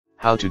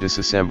How to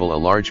disassemble a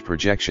large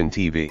projection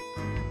TV.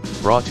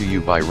 Brought to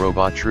you by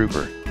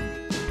Robottrooper.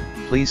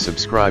 Please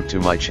subscribe to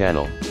my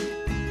channel.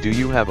 Do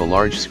you have a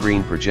large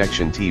screen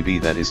projection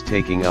TV that is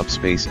taking up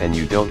space and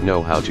you don't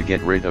know how to get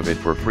rid of it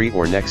for free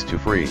or next to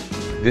free?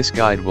 This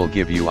guide will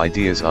give you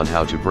ideas on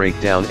how to break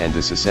down and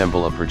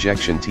disassemble a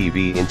projection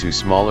TV into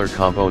smaller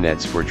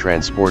components for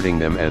transporting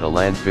them at a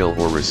landfill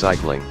or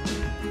recycling.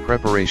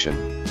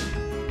 Preparation.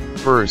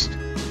 First,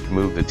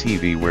 move the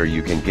TV where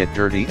you can get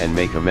dirty and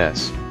make a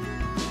mess.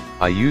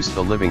 I used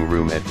the living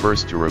room at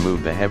first to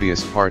remove the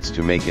heaviest parts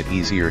to make it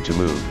easier to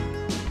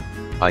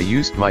move. I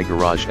used my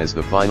garage as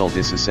the final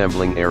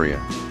disassembling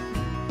area.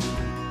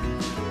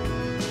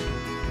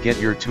 Get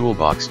your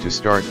toolbox to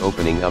start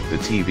opening up the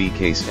TV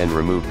case and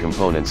remove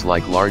components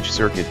like large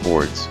circuit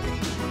boards.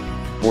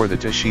 For the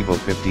Toshiba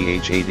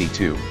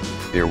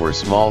 50H82, there were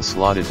small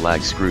slotted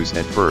lag screws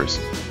at first.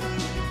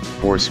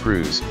 For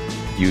screws,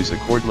 use a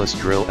cordless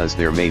drill as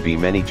there may be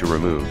many to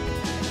remove.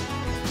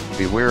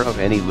 Beware of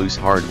any loose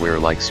hardware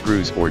like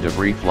screws or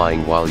debris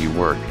flying while you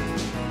work.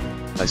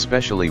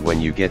 Especially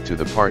when you get to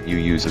the part you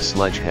use a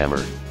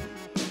sledgehammer.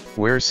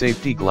 Wear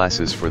safety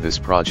glasses for this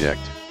project.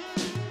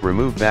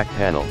 Remove back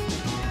panel.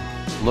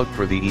 Look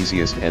for the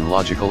easiest and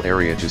logical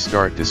area to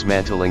start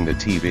dismantling the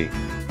TV.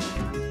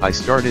 I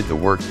started the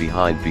work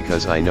behind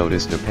because I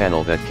noticed a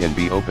panel that can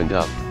be opened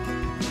up.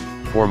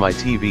 For my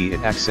TV,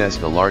 it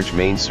accessed a large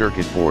main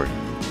circuit board.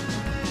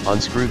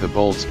 Unscrew the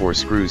bolts or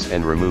screws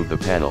and remove the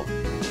panel.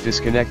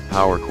 Disconnect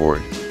power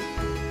cord.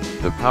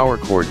 The power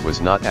cord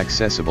was not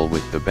accessible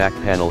with the back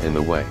panel in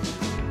the way.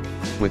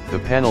 With the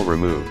panel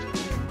removed,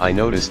 I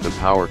noticed the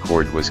power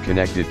cord was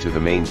connected to the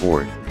main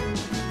board.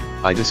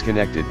 I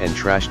disconnected and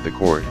trashed the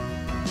cord.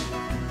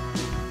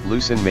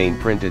 Loosen main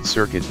printed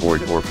circuit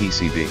board or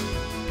PCB.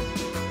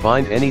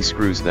 Find any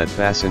screws that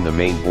fasten the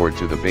main board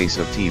to the base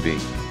of TV.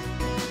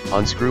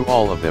 Unscrew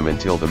all of them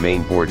until the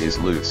main board is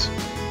loose.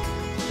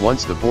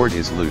 Once the board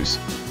is loose,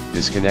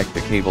 disconnect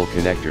the cable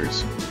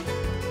connectors.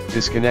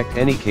 Disconnect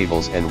any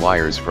cables and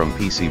wires from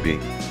PCB.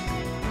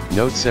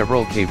 Note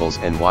several cables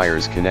and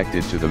wires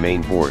connected to the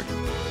main board.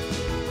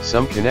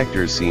 Some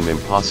connectors seem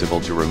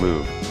impossible to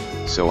remove,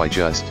 so I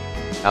just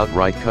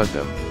outright cut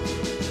them.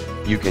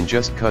 You can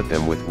just cut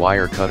them with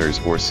wire cutters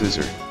or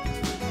scissor.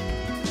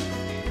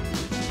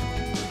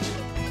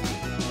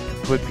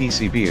 Put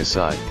PCB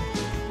aside.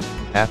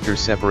 After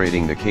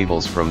separating the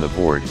cables from the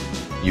board,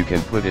 you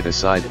can put it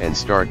aside and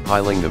start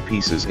piling the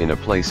pieces in a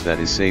place that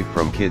is safe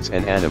from kids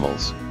and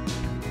animals.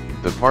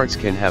 The parts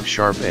can have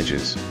sharp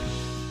edges.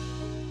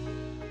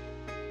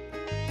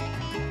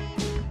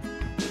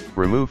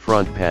 Remove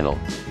front panel.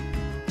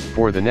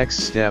 For the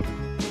next step,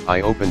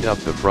 I opened up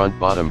the front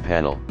bottom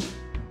panel.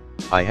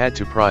 I had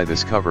to pry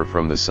this cover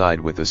from the side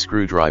with a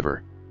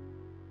screwdriver.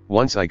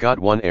 Once I got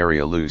one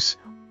area loose,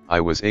 I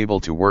was able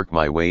to work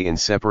my way in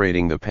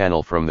separating the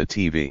panel from the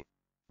TV.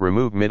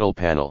 Remove middle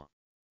panel.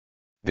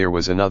 There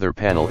was another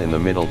panel in the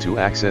middle to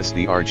access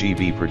the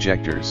RGB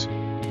projectors.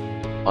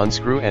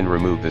 Unscrew and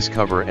remove this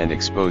cover and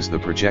expose the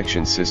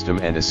projection system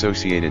and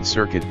associated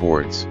circuit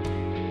boards.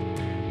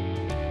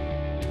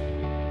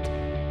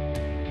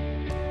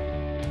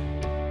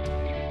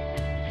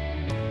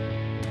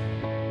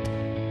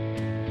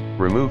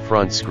 Remove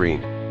front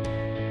screen.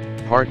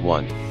 Part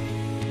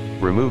 1.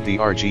 Remove the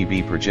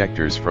RGB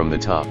projectors from the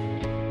top.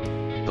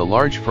 The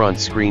large front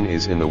screen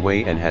is in the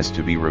way and has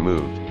to be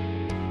removed.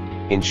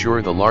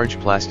 Ensure the large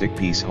plastic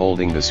piece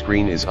holding the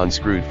screen is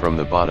unscrewed from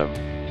the bottom.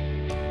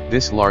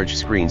 This large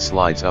screen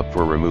slides up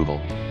for removal.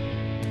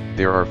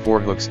 There are 4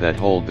 hooks that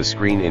hold the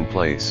screen in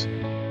place.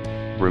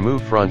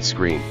 Remove front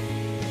screen.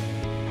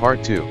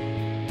 Part 2.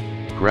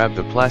 Grab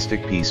the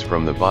plastic piece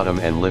from the bottom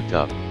and lift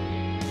up.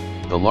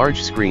 The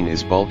large screen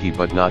is bulky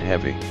but not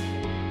heavy.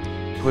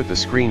 Put the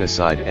screen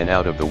aside and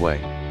out of the way.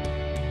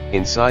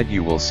 Inside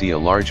you will see a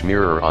large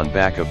mirror on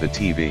back of the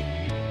TV.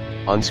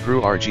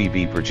 Unscrew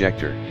RGB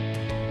projector.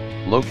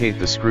 Locate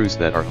the screws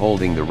that are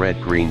holding the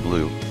red, green,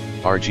 blue,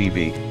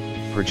 RGB,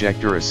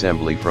 projector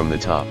assembly from the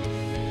top.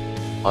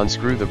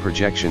 Unscrew the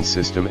projection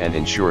system and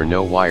ensure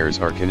no wires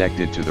are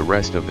connected to the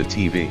rest of the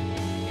TV.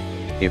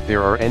 If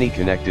there are any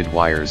connected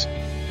wires,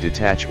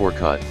 detach or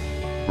cut.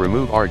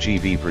 Remove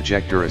RGB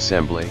projector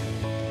assembly.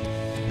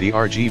 The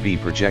RGB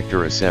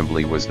projector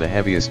assembly was the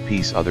heaviest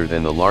piece other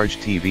than the large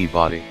TV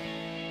body.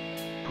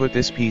 Put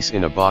this piece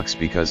in a box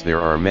because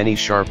there are many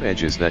sharp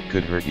edges that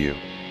could hurt you.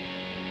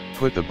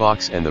 Put the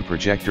box and the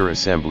projector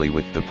assembly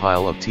with the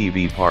pile of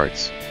TV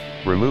parts.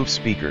 Remove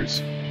speakers.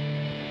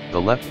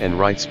 The left and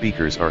right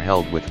speakers are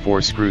held with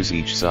 4 screws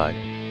each side.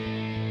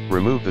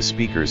 Remove the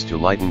speakers to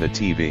lighten the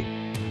TV.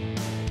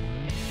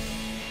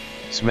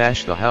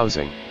 Smash the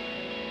housing.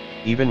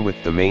 Even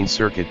with the main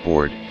circuit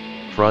board,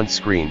 front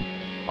screen,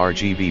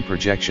 RGB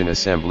projection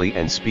assembly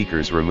and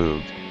speakers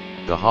removed,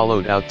 the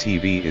hollowed out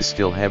TV is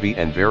still heavy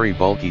and very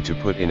bulky to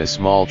put in a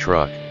small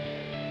truck.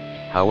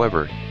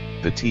 However,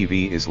 the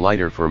TV is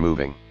lighter for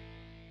moving.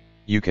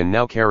 You can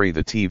now carry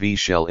the TV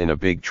shell in a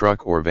big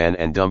truck or van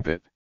and dump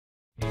it.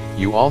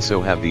 You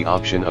also have the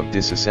option of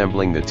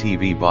disassembling the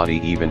TV body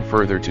even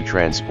further to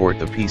transport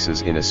the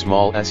pieces in a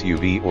small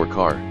SUV or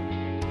car.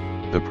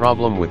 The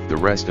problem with the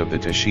rest of the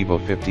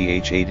Toshiba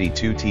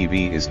 50H82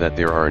 TV is that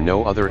there are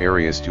no other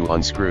areas to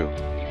unscrew.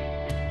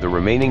 The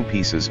remaining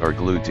pieces are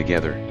glued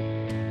together.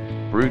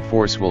 Brute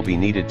force will be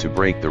needed to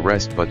break the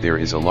rest, but there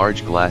is a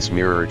large glass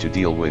mirror to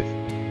deal with.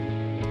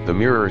 The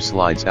mirror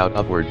slides out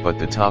upward, but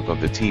the top of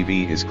the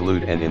TV is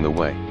glued and in the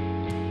way.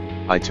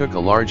 I took a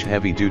large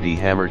heavy-duty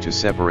hammer to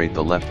separate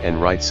the left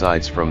and right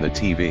sides from the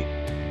TV.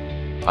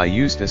 I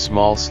used a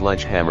small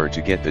sledgehammer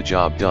to get the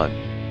job done.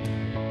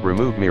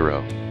 Remove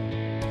mirror.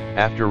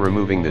 After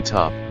removing the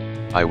top,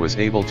 I was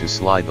able to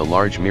slide the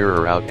large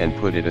mirror out and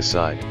put it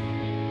aside.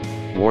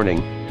 Warning,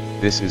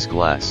 this is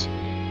glass.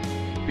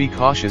 Be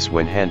cautious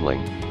when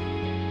handling.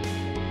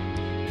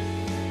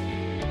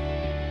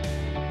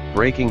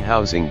 Breaking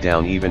housing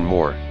down even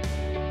more.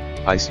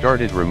 I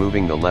started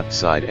removing the left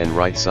side and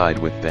right side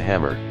with the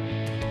hammer.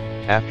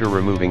 After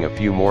removing a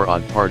few more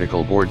odd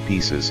particle board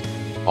pieces,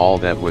 all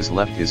that was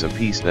left is a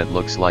piece that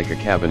looks like a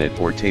cabinet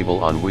or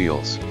table on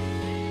wheels.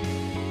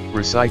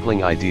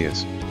 Recycling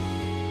ideas.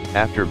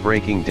 After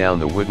breaking down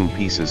the wooden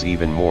pieces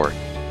even more,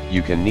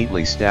 you can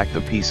neatly stack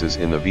the pieces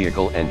in the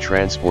vehicle and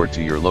transport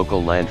to your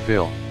local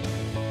landfill.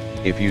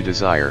 If you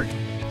desire,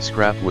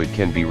 scrap wood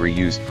can be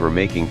reused for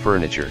making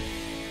furniture.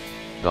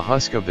 The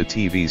husk of the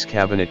TV's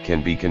cabinet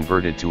can be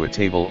converted to a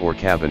table or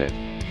cabinet.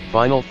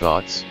 Final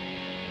thoughts?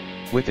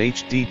 With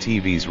HD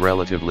TVs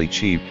relatively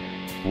cheap,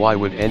 why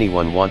would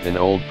anyone want an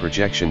old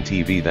projection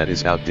TV that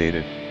is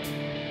outdated?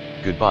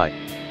 Goodbye,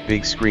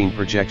 big screen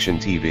projection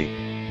TV.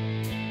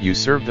 You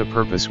serve the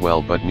purpose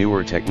well, but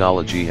newer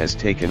technology has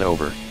taken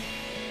over.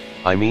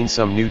 I mean,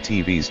 some new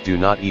TVs do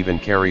not even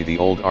carry the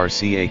old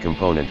RCA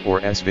component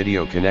or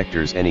S-video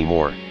connectors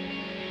anymore.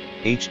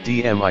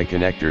 HDMI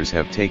connectors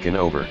have taken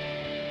over.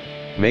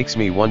 Makes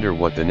me wonder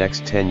what the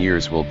next 10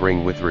 years will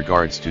bring with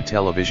regards to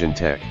television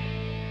tech.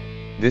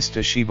 This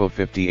Toshiba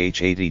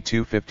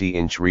 50H82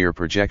 50-inch rear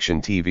projection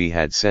TV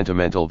had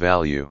sentimental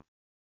value.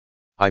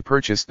 I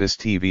purchased this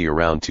TV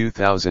around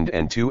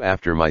 2002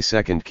 after my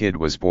second kid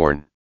was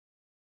born.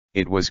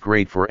 It was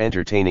great for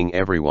entertaining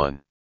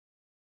everyone.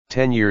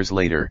 10 years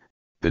later,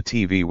 the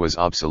TV was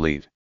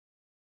obsolete.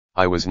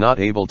 I was not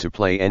able to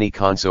play any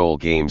console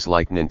games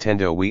like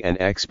Nintendo Wii and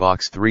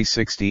Xbox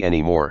 360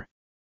 anymore.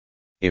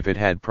 If it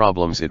had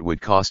problems, it would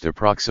cost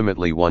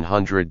approximately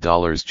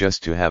 $100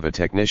 just to have a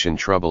technician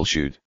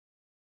troubleshoot.